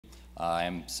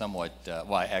I'm somewhat,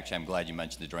 well, actually, I'm glad you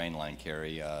mentioned the drain line,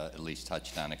 Carrie, at least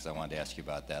touched on it, because I wanted to ask you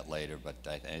about that later, but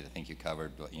I think you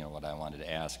covered, what I wanted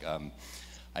to ask.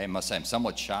 I must say, I'm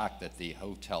somewhat shocked that the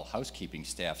hotel housekeeping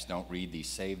staffs don't read these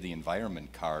Save the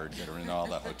Environment cards that are in all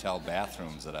the hotel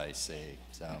bathrooms that I see.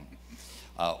 So,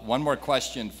 one more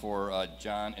question for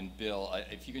John and Bill.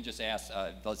 If you can just ask,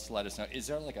 let's let us know, is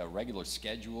there like a regular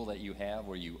schedule that you have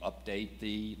where you update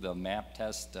the map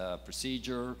test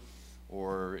procedure?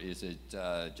 Or is it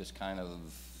just kind of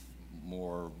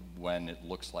more when it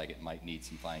looks like it might need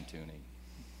some fine-tuning?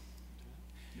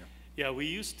 Yeah, we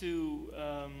used to,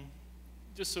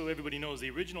 just so everybody knows, the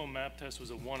original map test was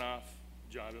a one-off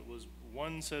job. It was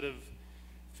one set of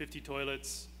 50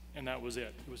 toilets, and that was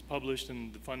it. It was published,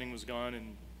 and the funding was gone,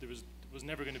 and there was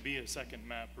never going to be a second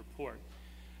map report.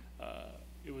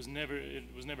 It was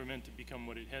never meant to become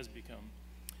what it has become.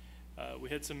 We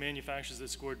had some manufacturers that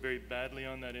scored very badly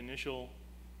on that initial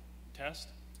test.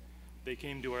 They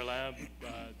came to our lab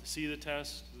to see the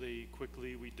test. We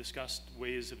discussed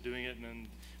ways of doing it, and then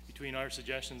between our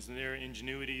suggestions and their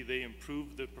ingenuity, they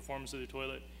improved the performance of the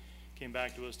toilet, came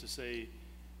back to us to say,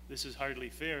 this is hardly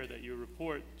fair that your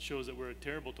report shows that we're a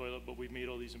terrible toilet, but we've made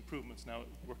all these improvements. Now it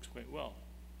works quite well.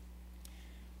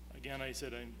 Again, I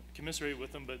said I commiserate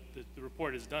with them, but the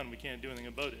report is done. We can't do anything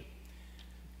about it.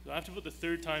 So after about the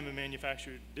third time a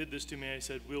manufacturer did this to me, I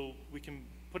said, we can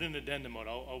put an addendum out.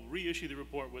 I'll reissue the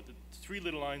report with the 3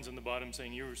 little lines on the bottom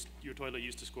saying your toilet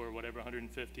used to score whatever,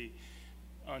 150.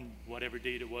 On whatever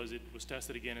date it was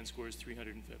tested again and scores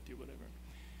 350, whatever.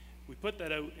 We put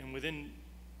that out, and within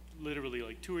literally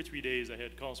like 2 or 3 days, I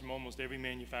had calls from almost every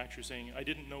manufacturer saying, I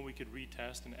didn't know we could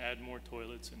retest and add more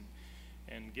toilets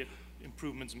and get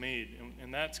improvements made.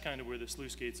 And that's kind of where the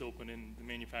sluice gates opened and the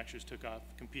manufacturers took off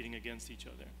competing against each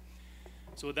other.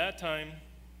 So at that time,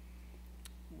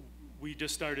 we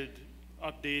just started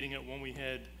updating it when we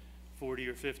had 40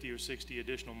 or 50 or 60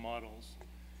 additional models.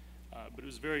 But it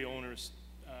was a very onerous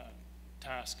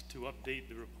task to update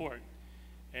the report.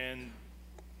 And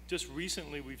just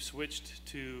recently, we've switched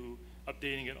to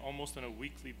updating it almost on a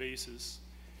weekly basis,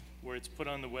 where it's put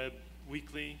on the web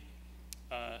weekly.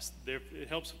 It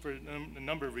helps for a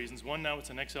number of reasons. One, now it's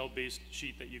an Excel-based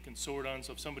sheet that you can sort on.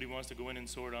 So if somebody wants to go in and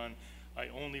sort on, I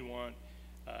only want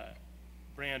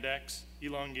brand X,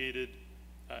 elongated,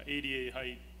 ADA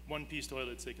height, one-piece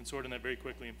toilets, they can sort on that very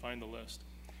quickly and find the list.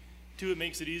 2, it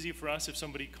makes it easy for us if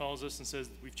somebody calls us and says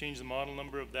we've changed the model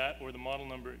number of that, or the model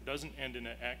number doesn't end in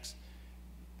an X,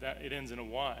 that it ends in a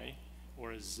Y,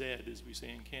 or a Z, as we say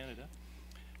in Canada,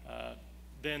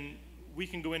 then we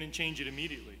can go in and change it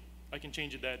immediately. I can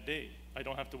change it that day. I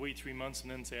don't have to wait 3 months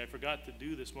and then say, I forgot to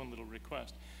do this one little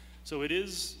request. So it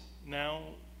is now,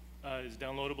 it's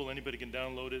downloadable. Anybody can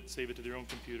download it, save it to their own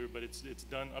computer, but it's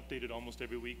done, updated almost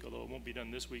every week, although it won't be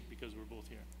done this week because we're both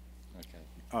here. Okay.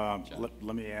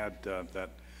 Let me add that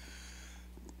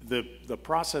the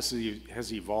process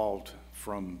has evolved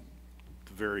from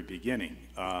the very beginning.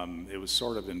 It was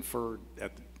sort of inferred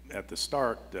at the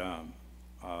start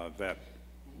that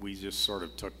we just sort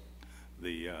of took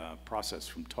the process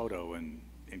from TOTO and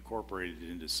incorporated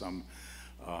it into some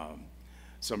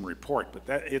report,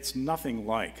 but it's nothing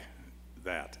like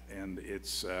that, and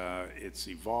it's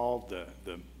evolved.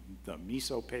 The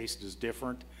miso paste is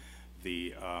different.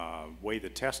 The way the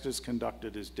test is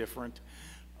conducted is different,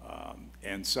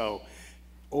 and so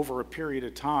over a period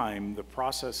of time, the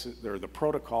process or the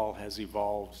protocol has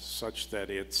evolved such that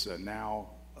it's now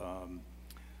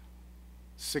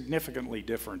significantly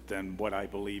different than what I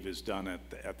believe is done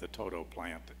at the TOTO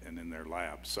plant and in their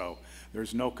lab. So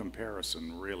there's no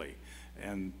comparison really,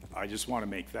 and I just want to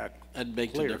make that I'd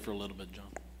beg clear. to differ a little bit,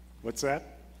 John. What's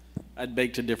that? I'd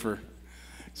beg to differ.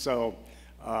 So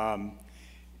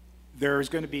there's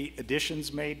going to be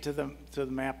additions made to the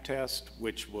map test,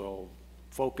 which will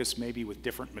focus maybe with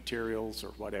different materials or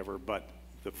whatever, but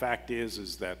the fact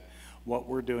is that what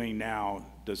we're doing now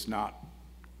does not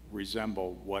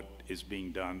resemble what is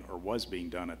being done or was being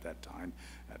done at that time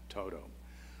at TOTO.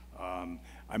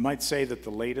 I might say that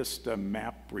the latest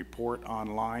map report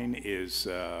online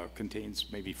contains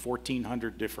maybe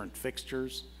 1,400 different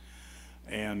fixtures,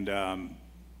 and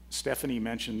Stephanie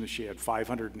mentioned that she had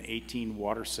 518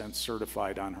 WaterSense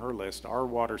certified on her list. Our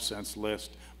WaterSense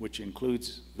list, which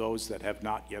includes those that have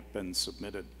not yet been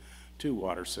submitted to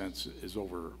WaterSense, is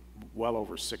well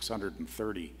over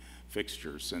 630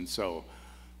 fixtures, and so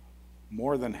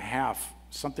more than half,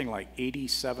 something like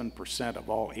 87% of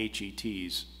all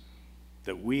HETs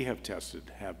that we have tested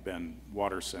have been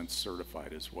WaterSense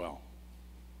certified as well.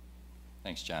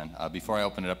 Thanks, John. Before I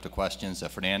open it up to questions,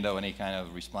 Fernando, any kind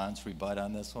of response, rebut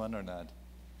on this one or not?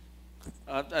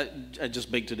 I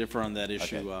just beg to differ on that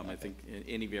issue. Okay. I think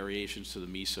any variations to the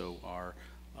MISO are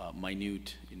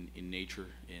minute in nature,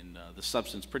 and the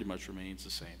substance pretty much remains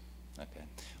the same. Okay.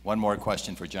 One more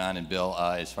question for John and Bill.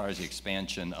 As far as the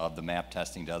expansion of the map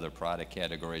testing to other product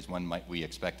categories, when might we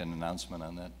expect an announcement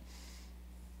on that?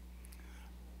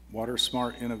 Water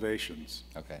Smart Innovations.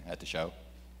 Okay, at the show?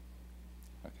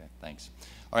 Okay, thanks.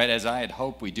 All right, as I had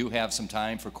hoped, we do have some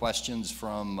time for questions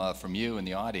from you in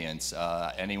the audience.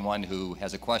 Anyone who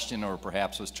has a question or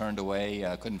perhaps was turned away,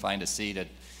 couldn't find a seat at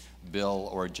Bill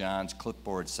or John's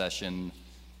clipboard session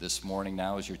this morning,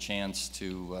 now is your chance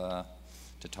to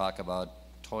talk about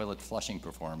toilet flushing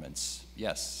performance.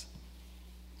 Yes?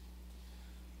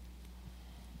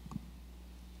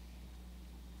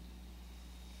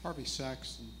 Harvey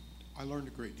Saxon, I learned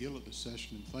a great deal at this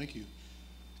session, and thank you.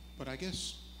 But I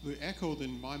guess the echo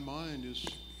in my mind is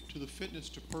to the fitness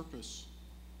to purpose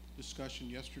discussion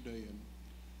yesterday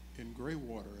in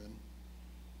Greywater. And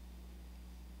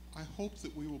I hope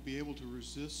that we will be able to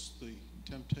resist the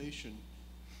temptation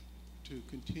to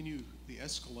continue the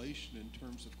escalation in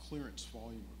terms of clearance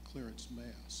volume or clearance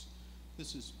mass.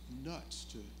 This is nuts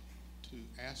to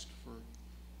ask for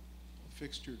a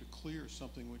fixture to clear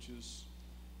something which is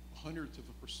 1/100%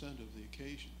 of the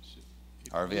occasions.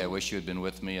 Harvey, I wish you had been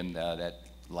with me in that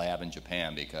lab in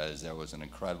Japan, because there was an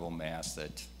incredible mass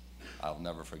that I'll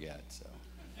never forget. So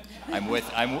I'm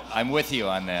with you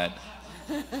on that.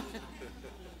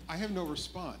 I have no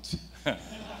response.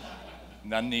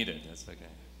 None needed. That's okay.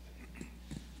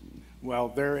 Well,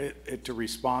 to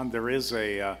respond, there is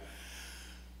an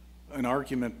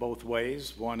argument both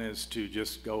ways. One is to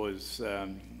just go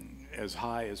as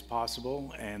high as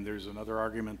possible, and there's another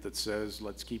argument that says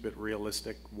let's keep it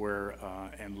realistic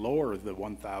and lower the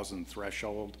 1,000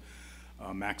 threshold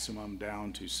maximum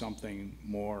down to something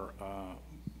more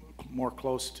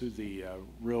close to the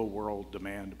real world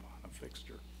demand upon a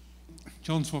fixture.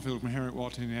 John Swarfield from Herrick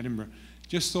Watt in Edinburgh.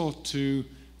 Just thought to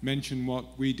mention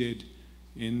what we did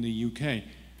in the UK.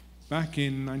 Back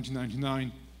in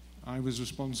 1999, I was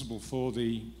responsible for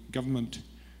the government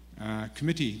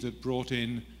committee that brought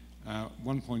in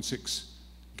 1.6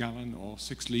 gallon or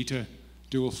 6 litre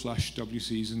dual flush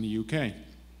WCs in the UK.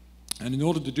 And in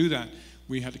order to do that,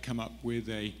 we had to come up with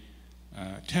a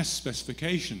test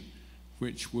specification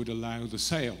which would allow the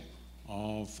sale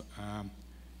of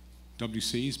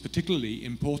WCs, particularly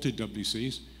imported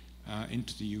WCs,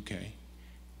 into the UK.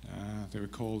 They were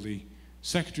called the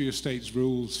Secretary of State's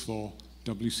Rules for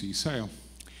WC Sale.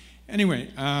 Anyway,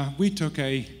 we took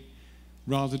a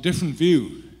rather different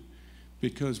view,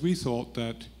 because we thought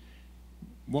that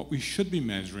what we should be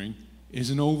measuring is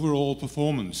an overall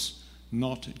performance,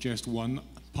 not just one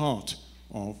part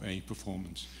of a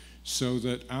performance. So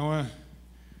that our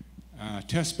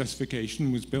test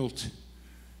specification was built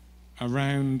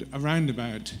around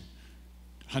about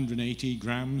 180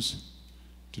 grams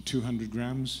to 200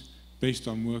 grams, based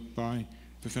on work by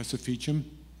Professor Feacham,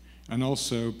 and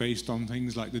also based on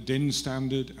things like the DIN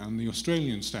standard and the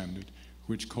Australian standard,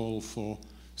 which call for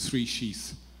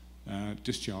 3-sheath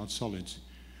discharge solids.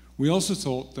 We also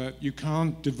thought that you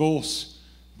can't divorce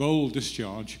bowl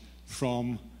discharge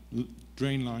from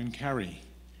drain line carry,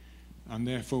 and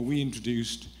therefore we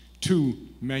introduced 2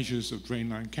 measures of drain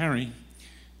line carry.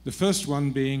 The first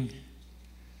one being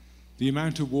the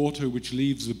amount of water which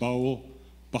leaves the bowl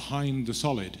behind the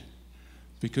solid,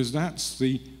 because that's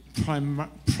the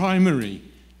primary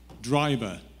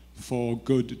driver for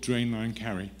good drain line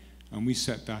carry, and we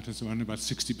set that as around about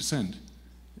 60%.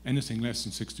 Anything less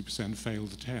than 60% failed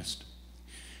the test.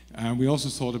 We also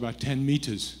thought about 10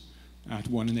 meters at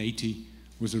 1:80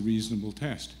 was a reasonable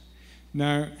test.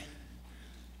 Now,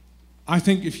 I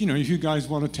think if you guys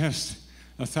want to test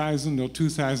 1,000 or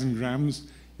 2,000 grams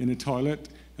in a toilet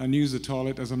and use the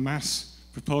toilet as a mass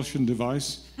propulsion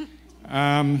device,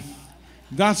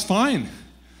 that's fine.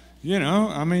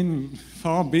 I mean,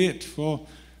 far be it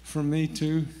from me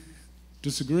to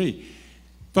disagree.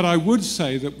 But I would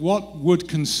say that what would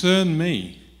concern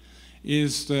me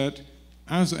is that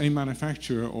as a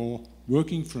manufacturer or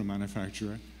working for a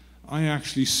manufacturer, I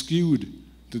actually skewed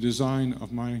the design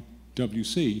of my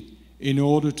WC in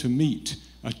order to meet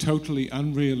a totally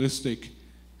unrealistic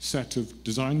set of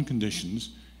design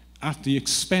conditions at the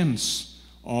expense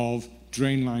of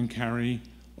drain line carry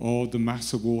or the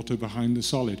mass of water behind the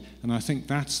solid. And I think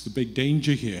that's the big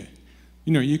danger here.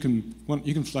 You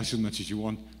can flush as much as you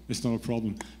want, it's not a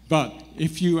problem. But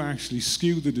if you actually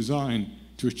skew the design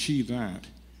to achieve that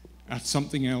at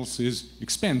something else's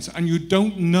expense, and you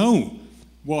don't know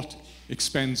what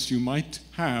expense you might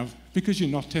have because you're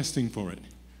not testing for it.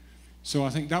 So I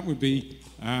think that would be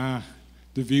the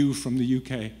view from the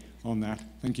UK on that.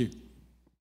 Thank you.